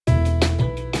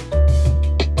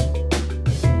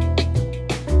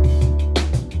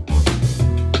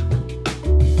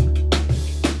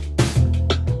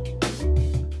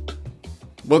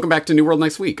Welcome back to New World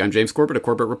Next Week. I'm James Corbett of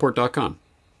CorbettReport.com.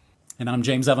 And I'm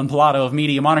James Evan Pilato of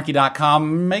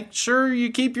MediaMonarchy.com. Make sure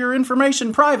you keep your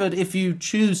information private if you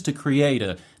choose to create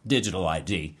a digital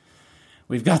ID.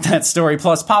 We've got that story,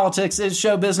 plus politics is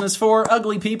show business for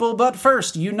ugly people. But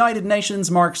first, United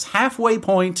Nations marks halfway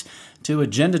point to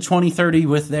Agenda 2030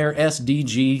 with their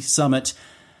SDG summit.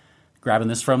 Grabbing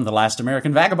this from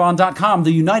TheLastAmericanVagabond.com,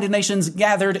 the United Nations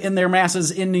gathered in their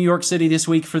masses in New York City this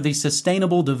week for the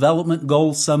Sustainable Development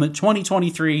Goals Summit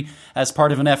 2023 as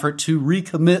part of an effort to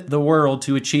recommit the world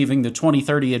to achieving the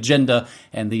 2030 Agenda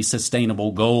and the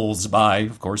sustainable goals by,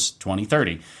 of course,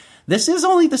 2030. This is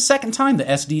only the second time the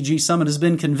SDG Summit has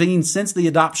been convened since the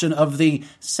adoption of the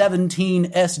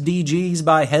 17 SDGs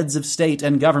by heads of state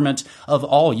and government of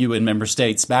all UN member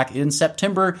states back in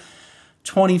September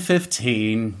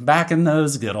 2015, back in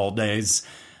those good old days.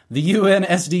 The UN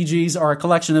SDGs are a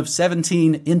collection of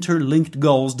 17 interlinked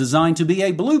goals designed to be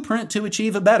a blueprint to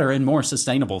achieve a better and more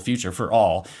sustainable future for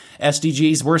all.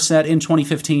 SDGs were set in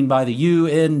 2015 by the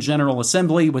UN General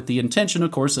Assembly with the intention, of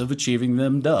course, of achieving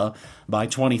them, by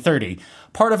 2030.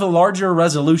 Part of a larger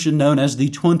resolution known as the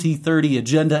 2030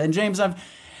 Agenda. And James,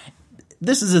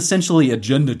 this is essentially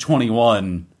Agenda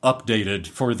 21 updated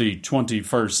for the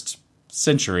 21st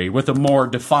century with a more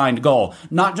defined goal.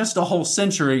 Not just a whole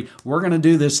century, we're going to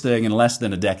do this thing in less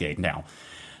than a decade now.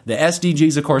 The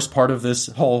SDGs, of course, part of this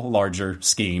whole larger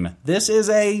scheme. This is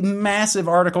a massive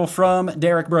article from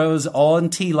Derek Bros on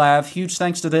TLAV. Huge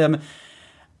thanks to them.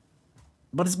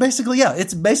 But it's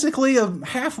basically a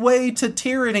halfway to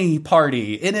tyranny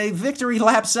party in a victory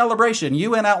lap celebration.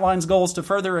 UN outlines goals to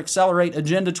further accelerate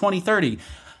Agenda 2030.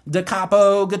 Da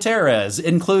Capo Guterres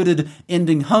included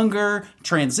ending hunger,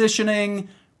 transitioning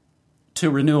to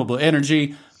renewable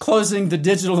energy, closing the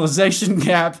digitalization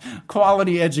gap,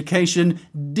 quality education,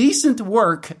 decent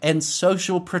work, and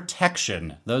social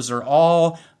protection. Those are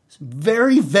all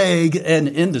very vague and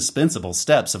indispensable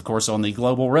steps, of course, on the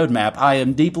global roadmap. I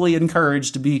am deeply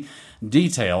encouraged to be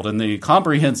detailed in the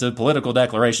comprehensive political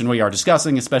declaration we are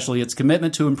discussing, especially its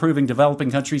commitment to improving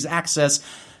developing countries' access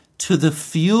to the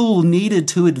fuel needed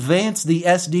to advance the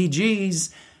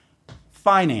SDGs.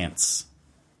 Finance.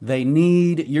 They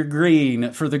need your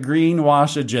green for the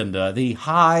greenwash agenda. The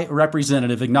High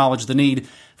Representative acknowledged the need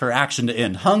for action to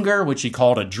end hunger, which he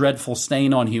called a dreadful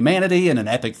stain on humanity and an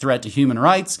epic threat to human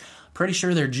rights. Pretty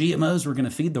sure their GMOs were going to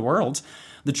feed the world.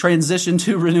 The transition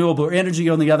to renewable energy,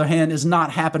 on the other hand, is not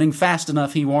happening fast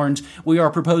enough, he warned. We are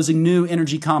proposing new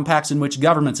energy compacts in which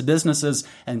governments, businesses,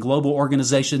 and global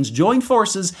organizations join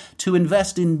forces to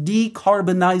invest in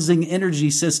decarbonizing energy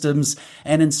systems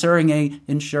and ensuring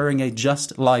a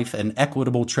just life and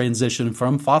equitable transition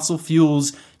from fossil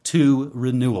fuels to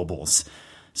renewables.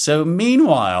 So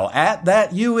meanwhile, at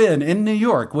that UN in New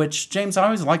York, which, James, I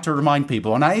always like to remind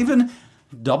people, and I even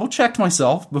double-checked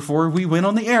myself before we went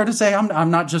on the air to say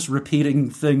I'm not just repeating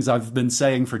things I've been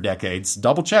saying for decades.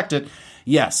 Double-checked it.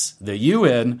 Yes, the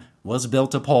UN was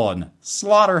built upon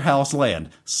slaughterhouse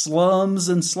land, slums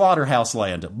and slaughterhouse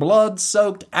land,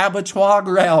 blood-soaked abattoir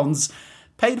grounds,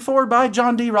 paid for by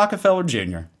John D. Rockefeller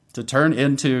Jr. to turn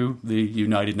into the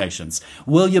United Nations.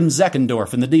 William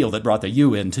Zeckendorf and the deal that brought the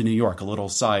UN to New York. A little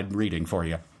side reading for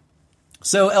you.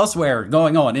 So elsewhere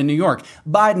going on in New York,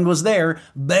 Biden was there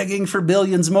begging for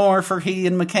billions more for he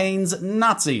and McCain's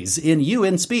Nazis. In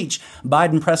UN speech,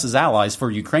 Biden presses allies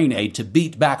for Ukraine aid to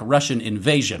beat back Russian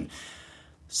invasion.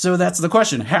 So that's the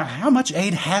question. How much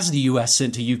aid has the U.S.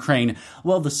 sent to Ukraine?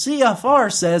 Well, the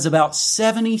CFR says about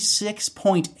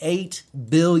 $76.8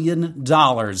 billion.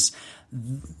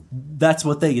 That's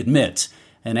what they admit.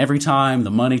 And every time the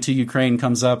money to Ukraine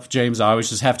comes up, James, I always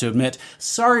just have to admit,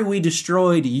 sorry we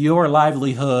destroyed your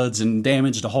livelihoods and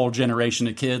damaged a whole generation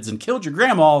of kids and killed your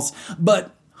grandmas,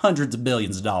 but hundreds of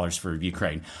billions of dollars for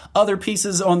Ukraine. Other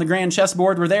pieces on the grand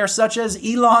chessboard were there, such as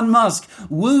Elon Musk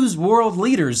woos world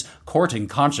leaders, courting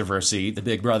controversy, the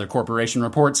Big Brother Corporation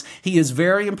reports. He is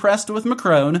very impressed with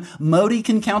Macron, Modi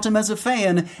can count him as a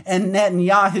fan, and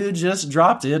Netanyahu just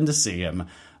dropped in to see him.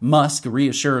 Musk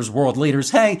reassures world leaders,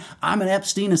 hey, I'm an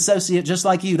Epstein associate just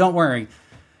like you, don't worry.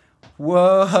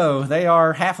 Whoa, they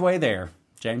are halfway there.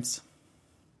 James?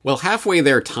 Well, halfway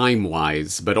there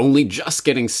time-wise, but only just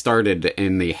getting started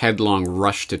in the headlong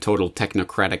rush to total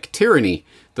technocratic tyranny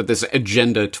that this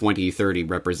Agenda 2030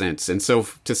 represents. And so,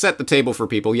 to set the table for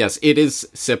people, yes, it is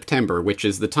September, which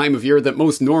is the time of year that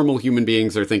most normal human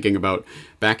beings are thinking about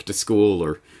back to school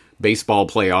or baseball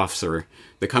playoffs or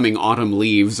the coming autumn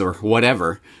leaves or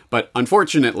whatever. But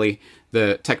unfortunately,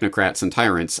 the technocrats and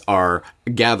tyrants are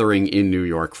gathering in New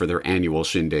York for their annual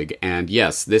shindig. And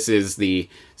yes, this is the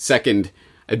second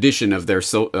edition of their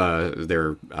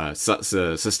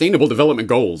Sustainable Development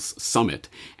Goals Summit.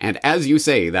 And as you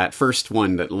say, that first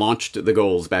one that launched the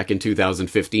goals back in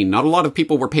 2015, not a lot of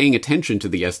people were paying attention to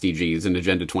the SDGs and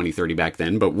Agenda 2030 back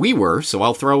then, but we were, so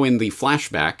I'll throw in the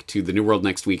flashback to the New World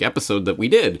Next Week episode that we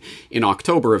did in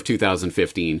October of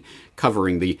 2015,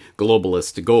 covering the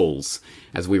globalist goals,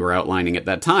 as we were outlining at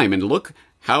that time. And look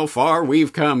how far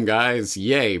we've come, guys.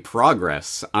 Yay,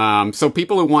 progress. So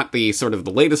people who want the sort of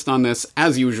the latest on this,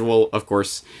 as usual, of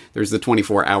course, there's the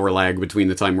 24-hour lag between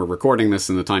the time we're recording this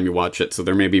and the time you watch it, so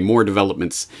there may be more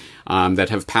developments that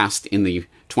have passed in the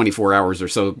 24 hours or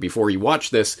so before you watch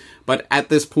this, but at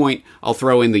this point, I'll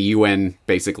throw in the UN,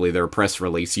 basically their press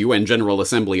release. UN General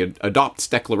Assembly adopts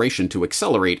declaration to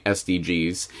accelerate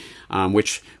SDGs,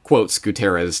 which quotes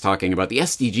Guterres talking about the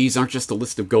SDGs aren't just a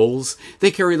list of goals,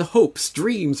 they carry the hopes,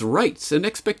 dreams, rights, and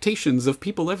expectations of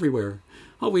people everywhere.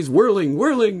 Always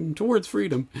whirling towards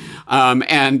freedom.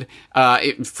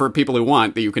 For people who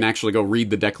want, you can actually go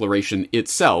read the declaration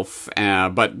itself.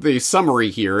 But the summary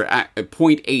here, at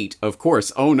point 8, of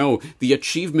course, oh no, the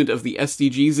achievement of the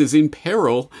SDGs is in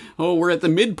peril. Oh, we're at the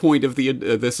midpoint of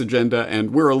this agenda,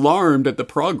 and we're alarmed at the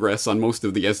progress on most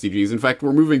of the SDGs. In fact,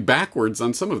 we're moving backwards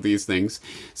on some of these things.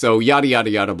 So yada, yada,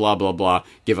 yada, blah, blah, blah,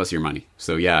 give us your money.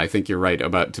 So yeah, I think you're right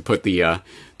about to put the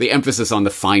emphasis on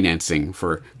the financing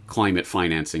for climate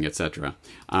financing, etc.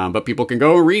 But people can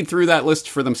go read through that list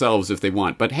for themselves if they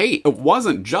want. But hey, it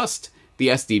wasn't just the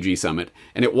SDG Summit,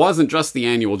 and it wasn't just the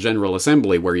annual General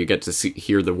Assembly where you get to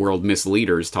hear the world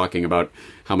misleaders talking about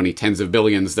how many tens of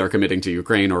billions they're committing to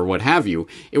Ukraine or what have you.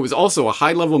 It was also a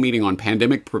high-level meeting on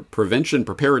pandemic prevention,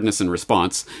 preparedness, and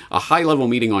response, a high-level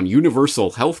meeting on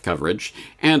universal health coverage,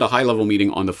 and a high-level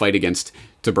meeting on the fight against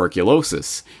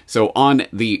tuberculosis. So on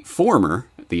the former,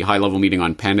 the high-level meeting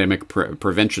on pandemic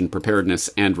prevention, preparedness,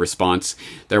 and response,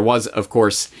 there was, of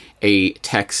course, a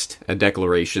text, a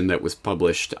declaration that was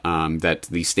published that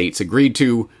the states agreed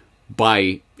to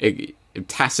by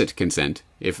tacit consent.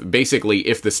 If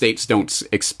the states don't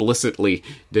explicitly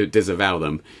disavow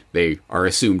them, they are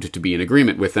assumed to be in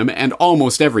agreement with them, and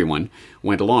almost everyone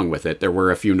went along with it. There were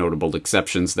a few notable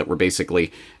exceptions that were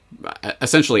basically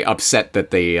essentially upset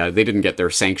that they didn't get their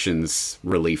sanctions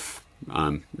relief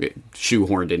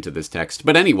shoehorned into this text.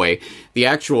 But anyway, the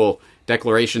actual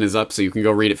declaration is up, so you can go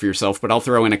read it for yourself, but I'll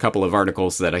throw in a couple of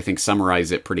articles that I think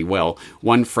summarize it pretty well.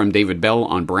 One from David Bell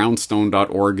on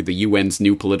brownstone.org, the UN's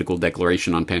new political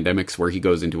declaration on pandemics, where he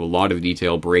goes into a lot of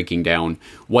detail breaking down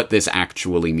what this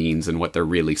actually means and what they're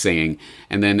really saying.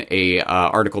 And then a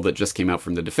article that just came out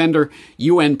from the Defender,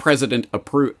 UN President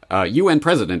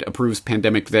approves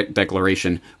pandemic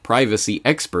declaration, privacy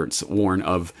experts warn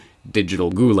of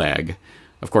digital gulag.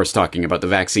 Of course, talking about the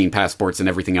vaccine passports and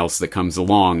everything else that comes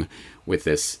along with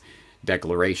this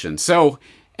declaration. So,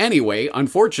 anyway,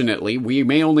 unfortunately, we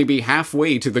may only be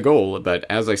halfway to the goal, but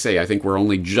as I say, I think we're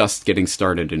only just getting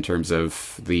started in terms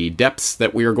of the depths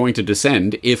that we are going to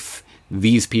descend if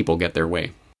these people get their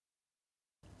way.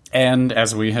 And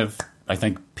as we have, I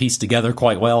think, pieced together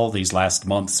quite well these last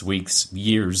months, weeks,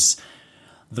 years,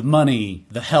 the money,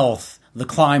 the health, the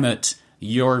climate,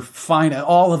 your fine,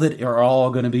 all of it are all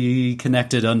going to be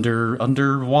connected under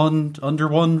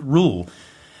one rule.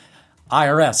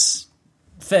 IRS,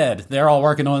 Fed, they're all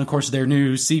working on, of course, their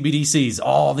new CBDCs,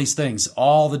 all these things,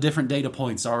 all the different data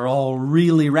points are all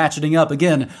really ratcheting up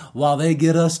again while they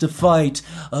get us to fight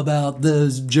about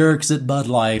those jerks at Bud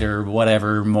Light or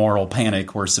whatever moral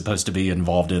panic we're supposed to be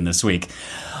involved in this week.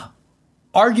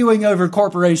 Arguing over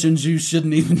corporations you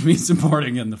shouldn't even be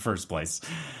supporting in the first place.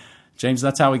 James,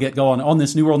 that's how we get going on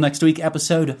this New World Next Week,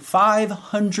 episode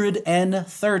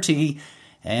 530.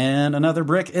 And another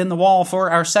brick in the wall for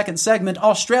our second segment.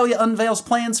 Australia unveils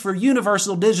plans for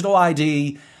universal digital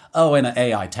ID. Oh, and an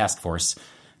AI task force.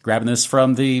 Grabbing this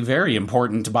from the very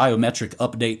important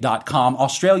biometricupdate.com,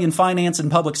 Australian Finance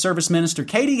and Public Service Minister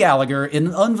Katie Gallagher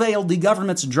unveiled the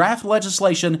government's draft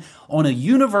legislation on a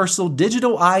universal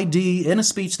digital ID in a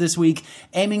speech this week,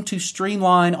 aiming to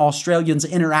streamline Australians'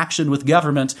 interaction with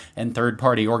government and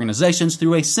third-party organizations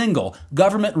through a single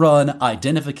government-run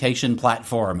identification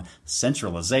platform.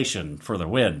 Centralization for the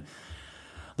win.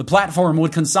 The platform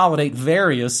would consolidate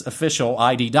various official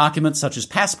ID documents such as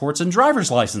passports and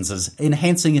driver's licenses,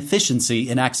 enhancing efficiency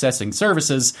in accessing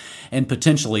services and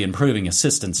potentially improving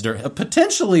assistance during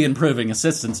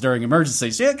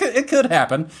emergencies. Yeah, it could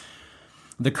happen.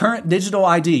 The current digital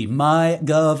ID,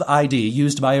 MyGov ID,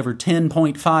 used by over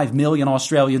 10.5 million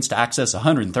Australians to access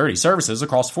 130 services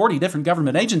across 40 different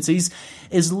government agencies,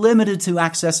 is limited to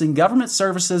accessing government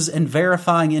services and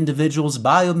verifying individuals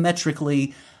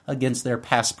biometrically against their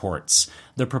passports.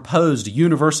 The proposed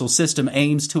universal system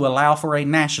aims to allow for a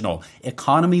national,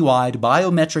 economy-wide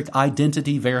biometric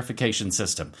identity verification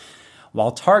system.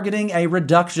 While targeting a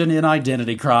reduction in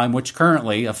identity crime, which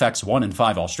currently affects 1 in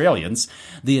 5 Australians,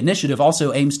 the initiative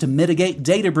also aims to mitigate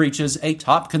data breaches, a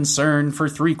top concern for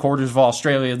 3/4 of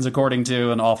Australians, according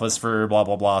to an Office for blah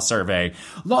blah blah survey.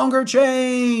 Longer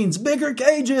chains, bigger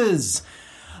cages!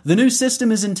 The new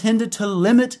system is intended to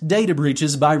limit data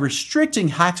breaches by restricting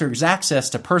hackers' access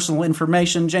to personal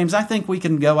information. James, I think we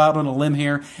can go out on a limb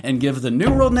here and give the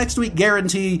New World Next Week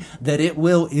guarantee that it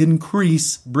will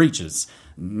increase breaches.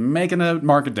 Make a note,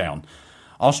 mark it down.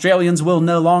 Australians will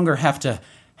no longer have to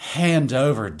hand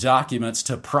over documents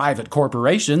to private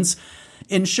corporations.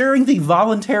 Ensuring the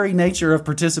voluntary nature of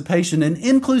participation and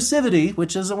inclusivity,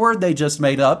 which is a word they just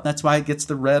made up, that's why it gets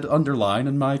the red underline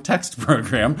in my text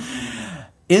program.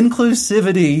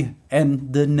 Inclusivity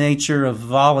and the nature of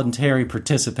voluntary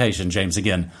participation, James,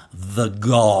 again, the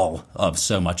gall of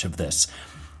so much of this.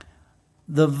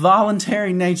 The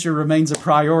voluntary nature remains a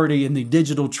priority in the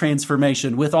digital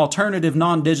transformation, with alternative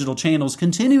non-digital channels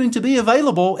continuing to be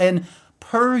available and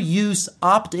per-use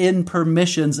opt-in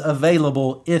permissions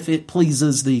available if it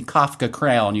pleases the Kafka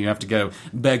crown. You have to go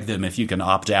beg them if you can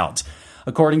opt out.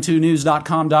 According to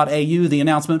news.com.au, the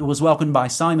announcement was welcomed by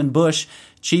Simon Bush,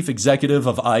 Chief Executive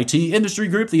of IT Industry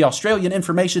Group, the Australian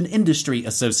Information Industry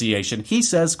Association. He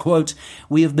says, quote,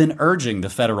 "We have been urging the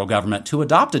federal government to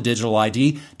adopt a digital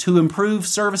ID to improve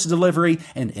service delivery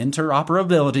and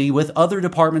interoperability with other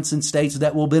departments and states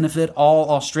that will benefit all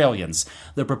Australians.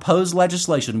 The proposed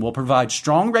legislation will provide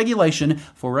strong regulation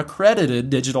for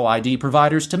accredited digital ID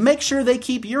providers to make sure they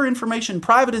keep your information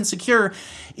private and secure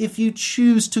if you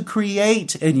choose to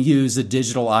create and use a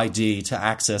digital ID to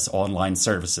access online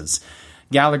services."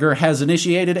 Gallagher has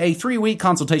initiated a 3-week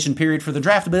consultation period for the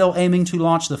draft bill, aiming to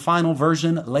launch the final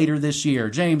version later this year.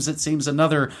 James, it seems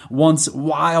another once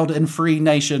wild and free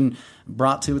nation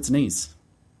brought to its knees.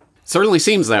 Certainly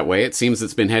seems that way. It seems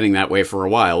it's been heading that way for a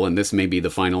while, and this may be the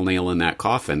final nail in that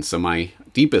coffin. So my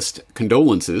deepest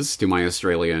condolences to my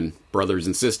Australian brothers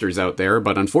and sisters out there,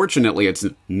 but unfortunately it's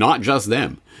not just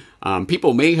them.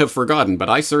 People may have forgotten, but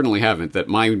I certainly haven't, that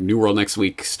my New World Next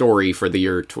Week story for the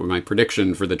year, my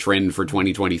prediction for the trend for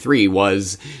 2023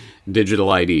 was digital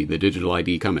ID. The digital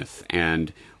ID cometh.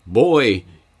 And boy,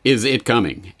 is it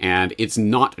coming. And it's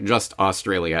not just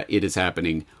Australia. It is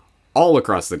happening all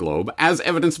across the globe, as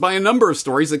evidenced by a number of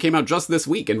stories that came out just this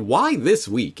week. And why this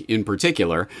week in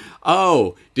particular?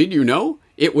 Oh, did you know?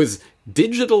 It was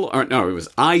it was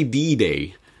ID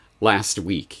Day last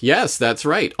week. Yes, that's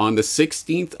right. On the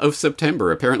 16th of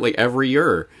September, apparently every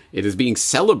year, it is being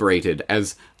celebrated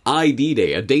as ID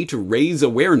Day, a day to raise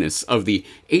awareness of the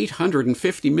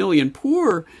 850 million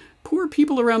poor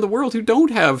people around the world who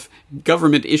don't have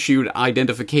government-issued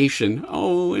identification.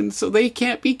 Oh, and so they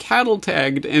can't be cattle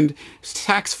tagged and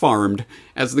tax farmed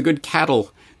as the good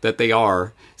cattle that they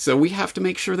are. So we have to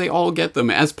make sure they all get them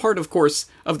as part, of course,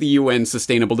 of the UN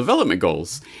Sustainable Development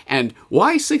Goals. And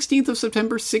why 16th of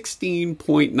September?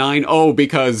 16.9. Oh,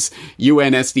 because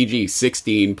UN SDG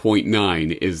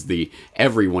 16.9 is the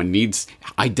everyone needs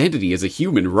identity as a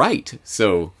human right.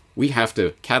 So we have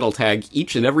to cattle tag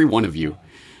each and every one of you.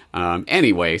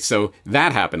 Anyway, so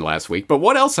that happened last week. But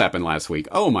what else happened last week?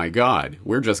 Oh my God,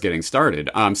 we're just getting started.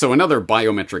 So another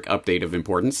biometric update of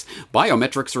importance.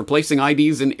 Biometrics replacing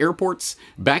IDs in airports,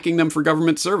 backing them for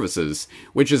government services,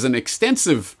 which is an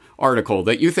extensive article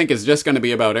that you think is just going to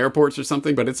be about airports or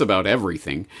something, but it's about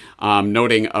everything.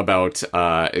 Noting about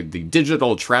the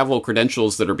digital travel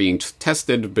credentials that are being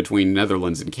tested between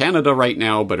Netherlands and Canada right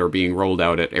now, but are being rolled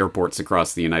out at airports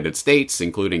across the United States,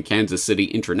 including Kansas City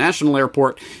International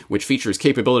Airport, which features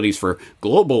capabilities for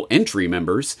global entry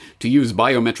members to use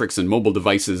biometrics and mobile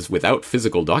devices without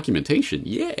physical documentation.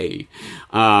 Yay!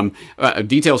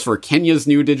 Details for Kenya's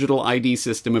new digital ID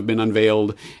system have been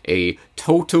unveiled. A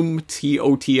Totem,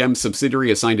 TOTM subsidiary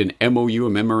assigned an MOU, a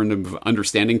Memorandum of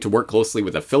Understanding, to work closely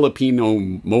with a Filipino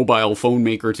mobile phone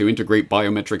maker to integrate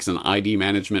biometrics and ID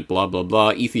management, blah, blah,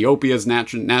 blah. Ethiopia's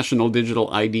national digital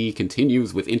ID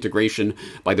continues with integration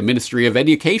by the Ministry of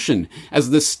Education as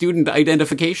the student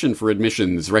identification for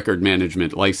admissions, record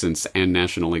management, license, and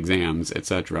national exams,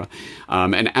 etc.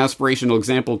 An aspirational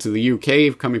example to the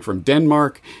UK coming from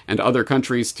Denmark and other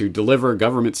countries to deliver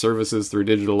government services through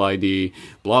digital ID,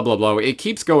 blah, blah, blah. It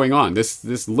keeps going on.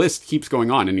 This list keeps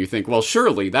going on, and you think, well,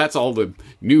 surely that's all the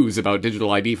news about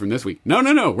digital ID from this week.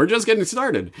 No, we're just getting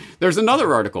started. There's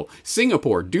another article.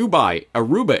 Singapore, Dubai,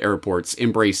 Aruba airports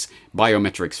embrace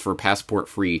biometrics for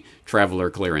passport-free traveler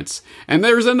clearance. And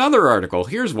there's another article.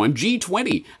 Here's one.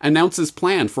 G20 announces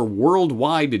plan for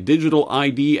worldwide digital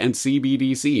ID and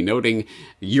CBDC, noting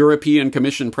European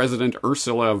Commission President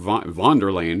Ursula von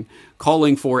der Leyen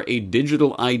calling for a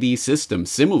digital ID system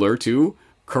similar to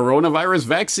coronavirus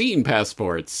vaccine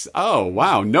passports. Oh,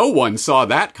 wow. No one saw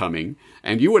that coming.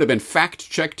 And you would have been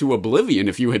fact-checked to oblivion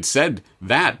if you had said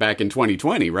that back in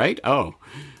 2020, right? Oh,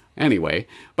 anyway.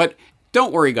 But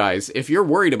don't worry, guys. If you're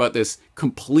worried about this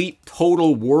complete,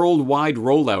 total, worldwide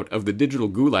rollout of the digital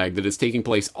gulag that is taking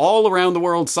place all around the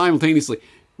world simultaneously,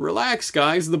 relax,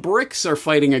 guys. The BRICS are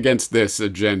fighting against this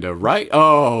agenda, right?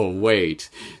 Oh, wait.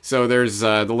 So there's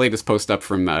the latest post up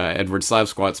from Edward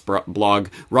Slavsquat's blog,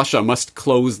 Russia Must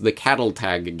Close the Cattle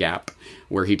Tag Gap,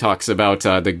 where he talks about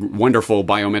the wonderful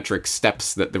biometric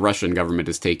steps that the Russian government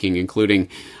is taking, including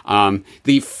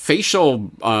the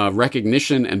facial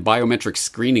recognition and biometric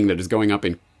screening that is going up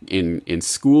in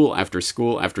school after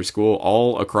school after school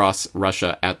all across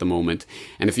Russia at the moment.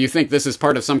 And if you think this is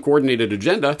part of some coordinated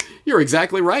agenda, you're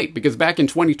exactly right, because back in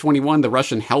 2021, the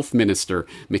Russian health minister,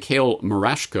 Mikhail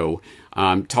Murashko,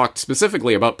 talked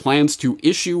specifically about plans to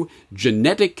issue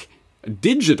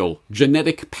digital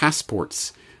genetic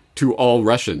passports to all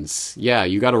Russians. Yeah,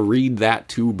 you got to read that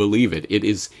to believe it. It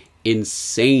is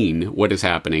insane what is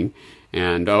happening.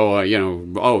 And,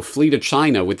 flee to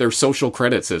China with their social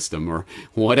credit system or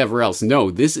whatever else.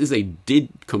 No, this is a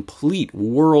complete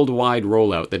worldwide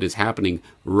rollout that is happening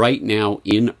right now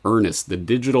in earnest. The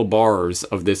digital bars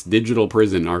of this digital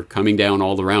prison are coming down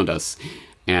all around us.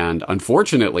 And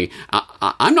unfortunately,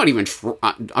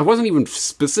 I wasn't even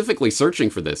specifically searching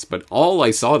for this, but all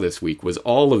I saw this week was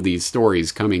all of these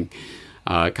stories coming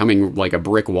like a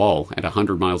brick wall at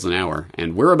 100 miles an hour.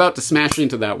 And we're about to smash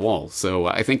into that wall. So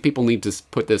I think people need to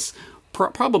put this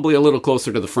probably a little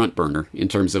closer to the front burner in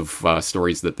terms of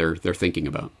stories that they're thinking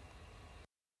about.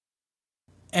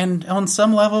 And on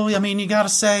some level, I mean, you got to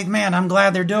say, man, I'm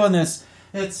glad they're doing this.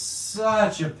 It's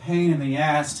such a pain in the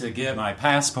ass to get my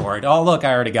passport. Oh, look,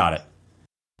 I already got it.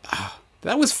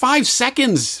 That was 5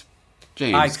 seconds,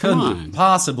 James. I couldn't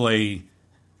possibly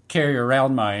carry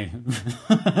around my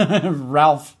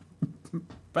Ralph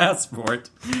passport.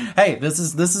 Hey, this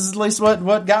is at least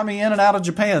what got me in and out of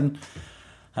Japan.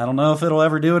 I don't know if it'll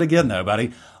ever do it again, though,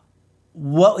 buddy.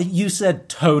 Well, you said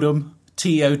totem,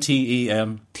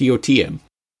 T-O-T-E-M. T-O-T-M.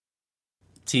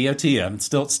 T-O-T-M.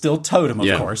 Still totem,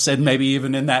 of course, and maybe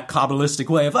even in that Kabbalistic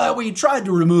way of, we tried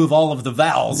to remove all of the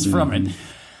vowels from it.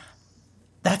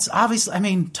 That's obviously, I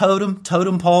mean,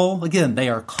 totem pole, again, they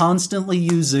are constantly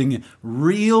using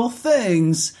real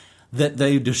things that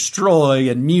they destroy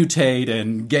and mutate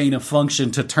and gain a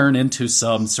function to turn into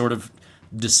some sort of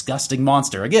disgusting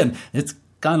monster. Again, it's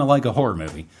kind of like a horror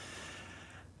movie.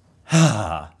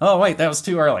 Oh, wait, that was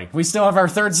too early. We still have our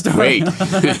third story. Wait.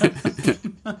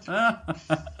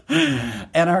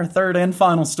 And our third and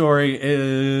final story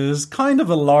is kind of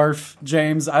a larf,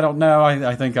 James. I don't know.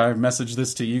 I think I messaged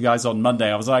this to you guys on Monday.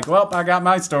 I was like, well, I got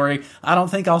my story. I don't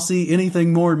think I'll see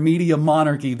anything more media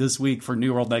monarchy this week for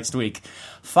New World Next Week.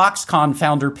 Foxconn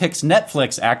founder picks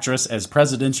Netflix actress as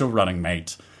presidential running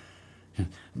mate.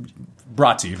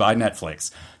 Brought to you by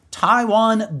Netflix.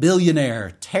 Taiwan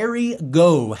billionaire Terry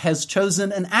Gou has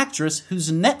chosen an actress whose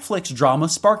Netflix drama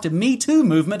sparked a Me Too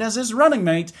movement as his running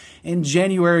mate in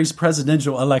January's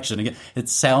presidential election. Again, it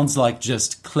sounds like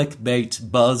just clickbait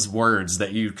buzzwords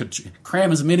that you could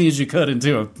cram as many as you could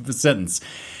into a sentence.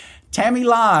 Tammy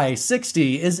Lai,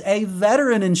 60, is a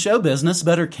veteran in show business,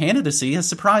 but her candidacy has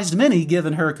surprised many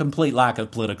given her complete lack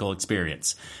of political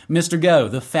experience. Mr. Gou,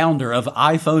 the founder of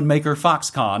iPhone maker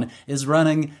Foxconn, is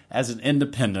running as an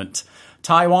independent.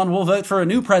 Taiwan will vote for a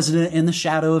new president in the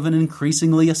shadow of an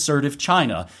increasingly assertive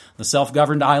China. The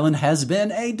self-governed island has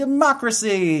been a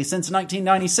democracy since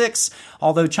 1996.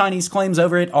 Although Chinese claims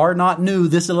over it are not new,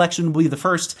 this election will be the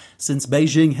first since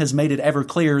Beijing has made it ever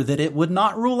clear that it would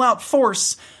not rule out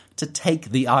force to take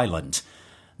the island.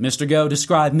 Mr. Gou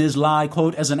described Ms. Lai,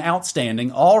 quote, as an outstanding,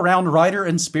 all-round writer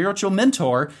and spiritual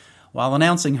mentor, while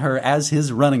announcing her as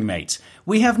his running mate.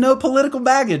 We have no political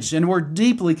baggage, and we're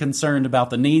deeply concerned about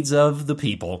the needs of the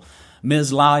people.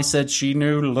 Ms. Lai said she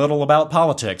knew little about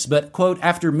politics, but, quote,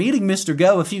 after meeting Mr.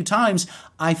 Gou a few times,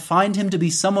 I find him to be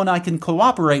someone I can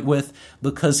cooperate with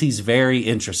because he's very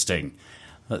interesting.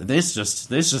 This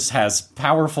just has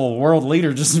powerful world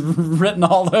leader just written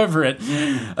all over it.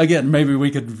 Again, maybe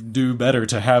we could do better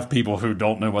to have people who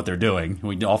don't know what they're doing.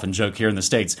 We often joke here in the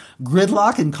States,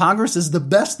 gridlock in Congress is the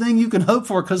best thing you can hope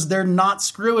for because they're not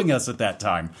screwing us at that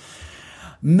time.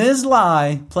 Ms.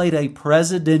 Lai played a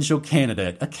presidential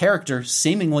candidate, a character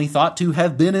seemingly thought to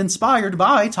have been inspired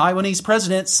by Taiwanese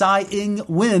President Tsai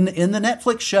Ing-wen in the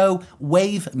Netflix show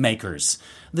Wave Makers.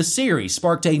 The series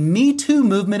sparked a Me Too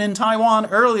movement in Taiwan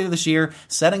earlier this year,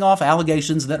 setting off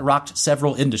allegations that rocked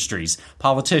several industries.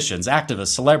 Politicians,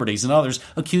 activists, celebrities, and others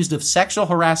accused of sexual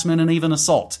harassment and even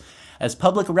assault. As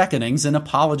public reckonings and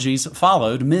apologies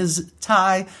followed, Ms.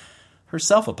 Tai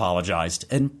herself apologized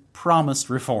and promised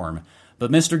reform. But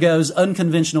Mr. Go's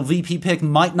unconventional VP pick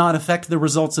might not affect the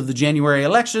results of the January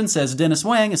election, says Dennis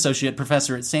Wang, associate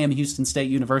professor at Sam Houston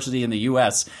State University in the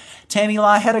U.S. Tammy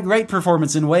Lai had a great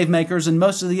performance in Wave Makers, and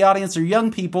most of the audience are young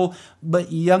people,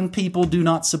 but young people do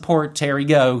not support Terry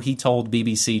Go, he told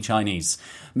BBC Chinese.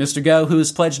 Mr. Go, who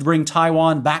has pledged to bring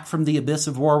Taiwan back from the abyss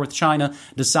of war with China,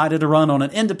 decided to run on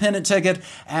an independent ticket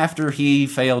after he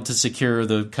failed to secure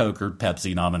the Coke or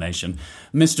Pepsi nomination.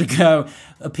 Mr. Go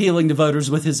appealing to voters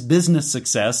with his business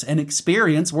success and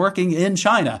experience working in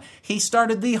China. He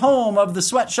started the home of the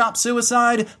sweatshop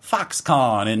suicide,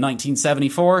 Foxconn, in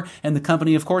 1974, and the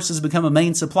company, of course, has become a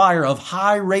main supplier of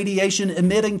high radiation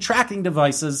emitting tracking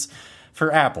devices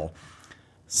for Apple.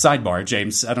 Sidebar,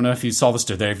 James, I don't know if you saw this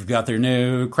today. They've got their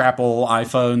new crapple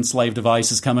iPhone slave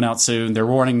devices coming out soon. They're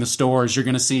warning the stores you're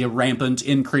going to see a rampant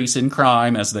increase in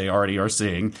crime, as they already are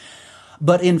seeing.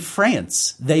 But in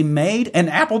France, and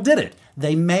Apple did it,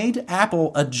 they made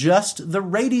Apple adjust the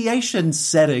radiation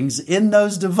settings in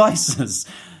those devices.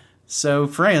 So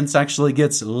France actually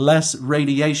gets less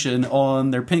radiation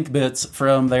on their pink bits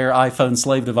from their iPhone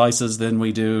slave devices than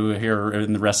we do here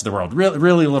in the rest of the world.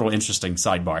 Really a little interesting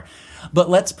sidebar. But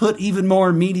let's put even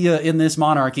more media in this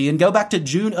monarchy and go back to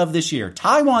June of this year.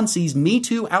 Taiwan sees Me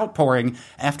Too outpouring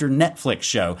after Netflix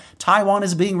show. Taiwan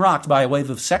is being rocked by a wave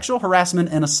of sexual harassment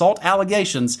and assault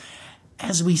allegations.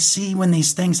 As we see when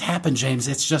these things happen, James,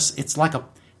 I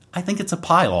think it's a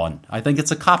pile-on. I think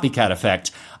it's a copycat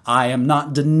effect. I am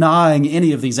not denying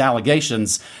any of these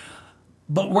allegations,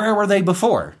 but where were they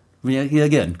before?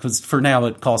 Again, because for now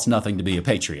it costs nothing to be a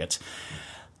patriot.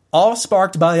 All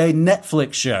sparked by a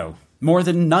Netflix show. More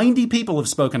than 90 people have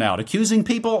spoken out, accusing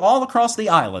people all across the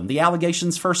island. The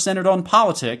allegations first centered on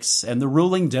politics and the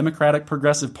ruling Democratic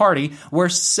Progressive Party, where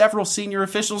several senior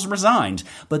officials resigned.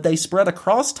 But they spread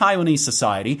across Taiwanese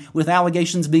society, with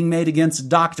allegations being made against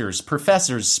doctors,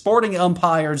 professors, sporting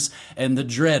umpires, and the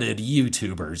dreaded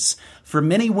YouTubers. For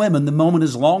many women, the moment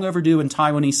is long overdue in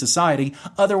Taiwanese society,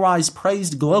 otherwise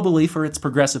praised globally for its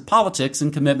progressive politics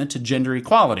and commitment to gender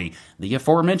equality. The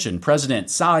aforementioned President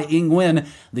Tsai Ing-wen,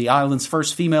 the island's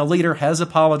first female leader, has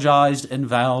apologized and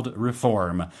vowed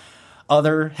reform.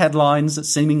 Other headlines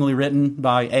seemingly written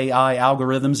by AI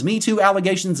algorithms: Me Too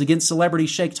allegations against celebrity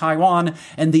shake Taiwan,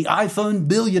 and the iPhone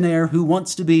billionaire who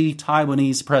wants to be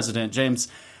Taiwanese president. James,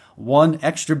 one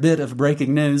extra bit of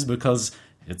breaking news because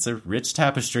it's a rich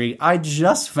tapestry. I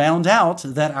just found out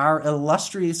that our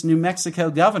illustrious New Mexico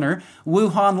governor,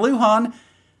 Wuhan Lujan,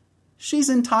 she's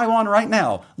in Taiwan right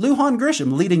now. Lujan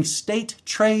Grisham leading state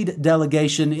trade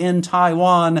delegation in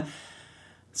Taiwan.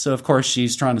 So, of course,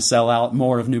 she's trying to sell out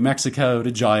more of New Mexico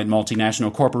to giant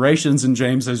multinational corporations. And,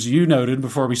 James, as you noted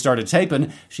before we started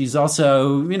taping, she's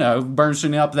also,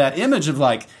 burning up that image of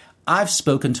I've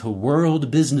spoken to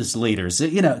world business leaders.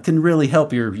 It can really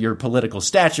help your political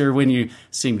stature when you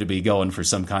seem to be going for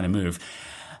some kind of move.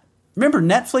 Remember,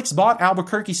 Netflix bought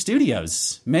Albuquerque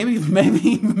Studios. Maybe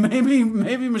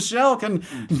Michelle can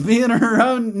be in her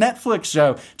own Netflix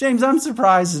show. James, I'm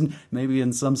surprised and maybe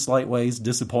in some slight ways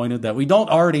disappointed that we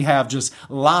don't already have just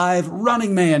live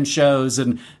Running Man shows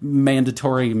and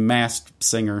mandatory masked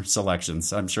singer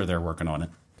selections. I'm sure they're working on it.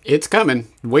 It's coming.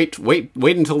 Wait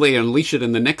until they unleash it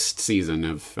in the next season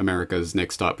of America's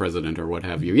Next Top President or what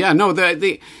have you. Yeah, no,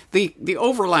 the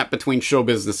overlap between show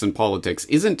business and politics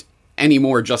isn't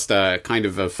anymore just a kind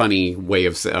of a funny way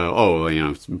of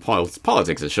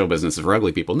politics is show business is for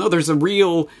ugly people. No, there's a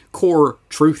real core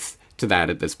truth to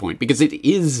that at this point, because it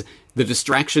is the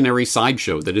distractionary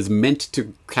sideshow that is meant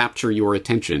to capture your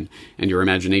attention and your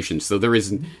imagination. So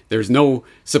there's no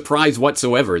surprise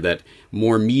whatsoever that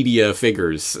more media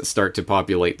figures start to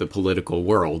populate the political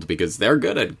world, because they're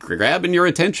good at grabbing your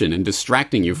attention and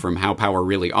distracting you from how power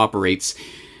really operates,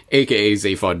 aka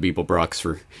Zaphod Beeple Brox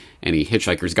for any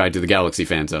Hitchhiker's Guide to the Galaxy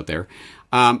fans out there.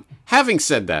 Having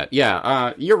said that,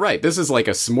 you're right. This is like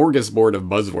a smorgasbord of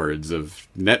buzzwords of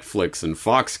Netflix and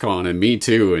Foxconn and Me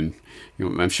Too, and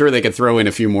I'm sure they could throw in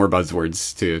a few more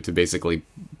buzzwords to basically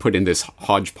put in this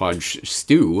hodgepodge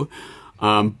stew.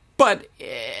 But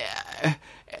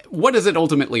what does it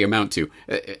ultimately amount to?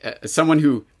 Someone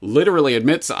who literally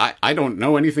admits, I don't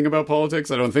know anything about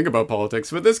politics, I don't think about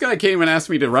politics, but this guy came and asked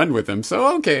me to run with him,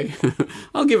 so okay,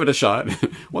 I'll give it a shot.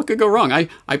 What could go wrong?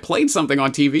 I played something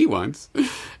on TV once.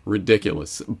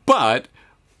 Ridiculous. But,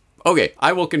 okay,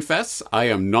 I will confess, I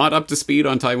am not up to speed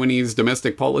on Taiwanese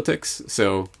domestic politics,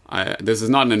 so this is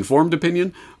not an informed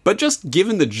opinion, but just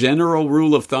given the general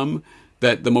rule of thumb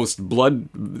that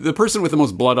the person with the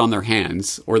most blood on their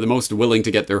hands, or the most willing to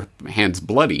get their hands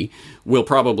bloody, will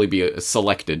probably be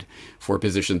selected for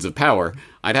positions of power.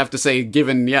 I'd have to say,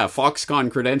 given,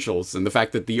 Foxconn credentials, and the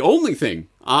fact that the only thing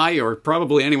I, or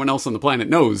probably anyone else on the planet,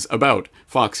 knows about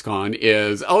Foxconn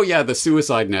is, the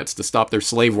suicide nets to stop their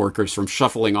slave workers from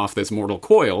shuffling off this mortal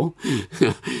coil.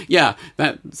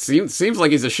 That seems like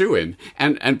he's a shoo-in.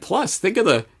 And plus, think of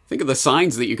the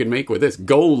signs that you can make with this.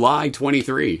 Go Lie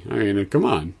 23. I mean, come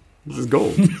on. This is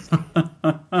gold.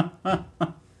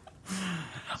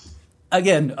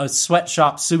 Again, a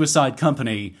sweatshop suicide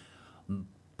company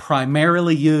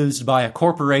primarily used by a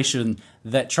corporation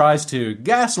that tries to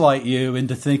gaslight you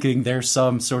into thinking they're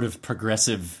some sort of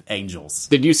progressive angels.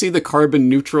 Did you see the carbon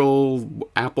neutral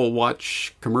Apple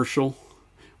Watch commercial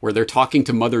where they're talking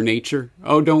to Mother Nature?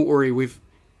 Oh, don't worry, we've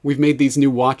made these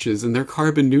new watches and they're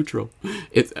carbon neutral.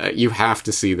 You have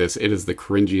to see this. It is the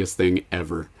cringiest thing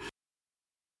ever.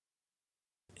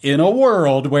 In a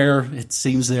world where it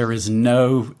seems there is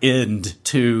no end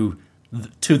to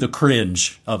the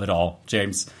cringe of it all,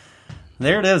 James.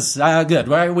 There it is. Good.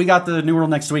 We got the New World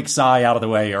Next Week sigh out of the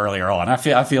way earlier on. I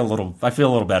feel a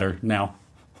little better now.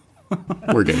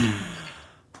 We're good.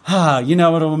 You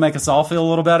know what will make us all feel a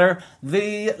little better?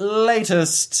 The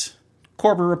latest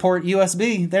Corporate Report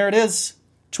USB. There it is.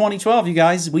 2012, you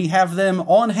guys. We have them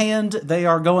on hand. They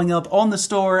are going up on the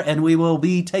store, and we will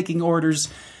be taking orders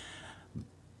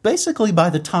basically by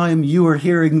the time you are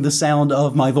hearing the sound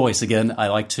of my voice. Again, I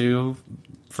like to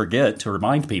forget to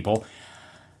remind people,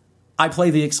 I play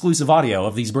the exclusive audio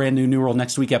of these brand new New World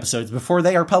Next Week episodes before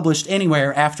they are published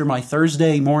anywhere after my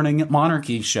Thursday morning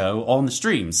Monarchy show on the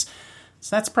streams.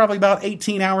 So that's probably about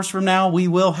 18 hours from now. We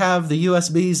will have the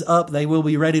USBs up. They will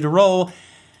be ready to roll.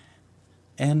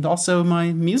 And also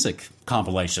my music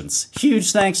compilations.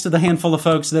 Huge thanks to the handful of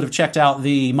folks that have checked out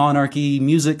the Monarchy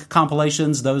music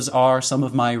compilations. Those are some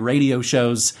of my radio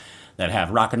shows that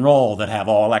have rock and roll, that have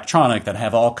all electronic, that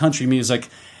have all country music.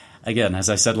 Again, as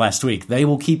I said last week, they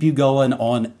will keep you going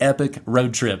on epic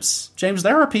road trips. James,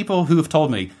 there are people who have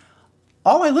told me,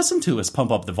 all I listen to is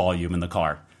pump up the volume in the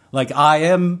car. Like, I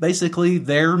am basically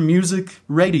their music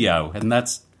radio, and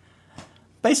that's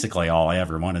basically all I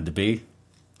ever wanted to be.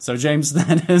 So, James,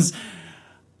 that is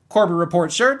Corporate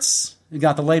Report shirts. We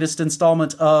got the latest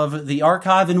installment of the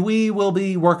archive, and we will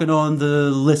be working on the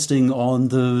listing on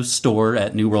the store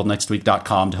at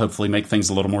newworldnextweek.com to hopefully make things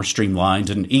a little more streamlined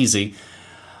and easy.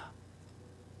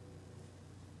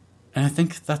 And I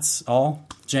think that's all,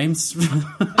 James.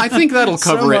 I think that'll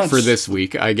cover So it for much. this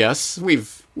week, I guess.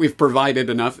 We've provided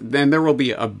enough. Then there will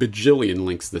be a bajillion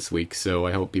links this week, so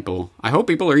I hope people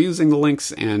are using the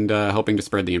links and helping to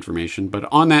spread the information. But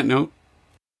on that note,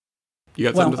 you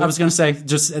got something to say? I was going to say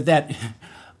just that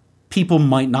people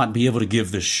might not be able to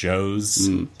give the shows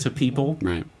to people,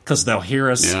 right? Because they'll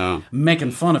hear us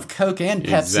making fun of Coke and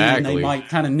Pepsi, and they might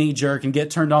kind of knee-jerk and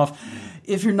get turned off.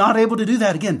 If you're not able to do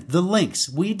that, again, the links.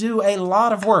 We do a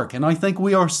lot of work, and I think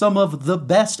we are some of the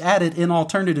best at it in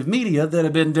alternative media that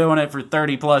have been doing it for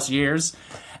 30-plus years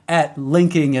at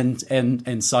linking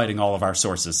and citing all of our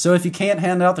sources. So if you can't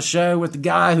hand out the show with the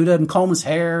guy who doesn't comb his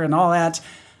hair and all that,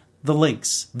 the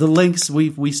links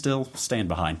we still stand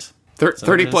behind.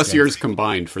 30-plus years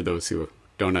combined for those who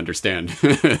don't understand.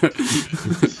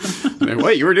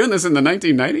 What, you were doing this in the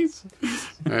 1990s?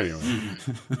 Anyway.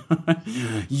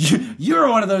 You were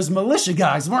one of those militia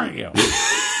guys, weren't you?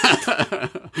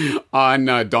 On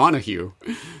Donahue.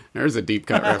 There's a deep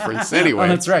cut reference. Anyway. Oh,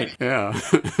 that's right. Yeah.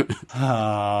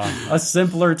 A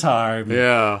simpler time.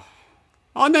 Yeah.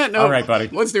 On that note, all right, buddy.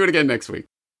 Let's do it again next week.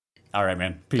 All right,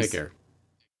 man. Peace. Take care.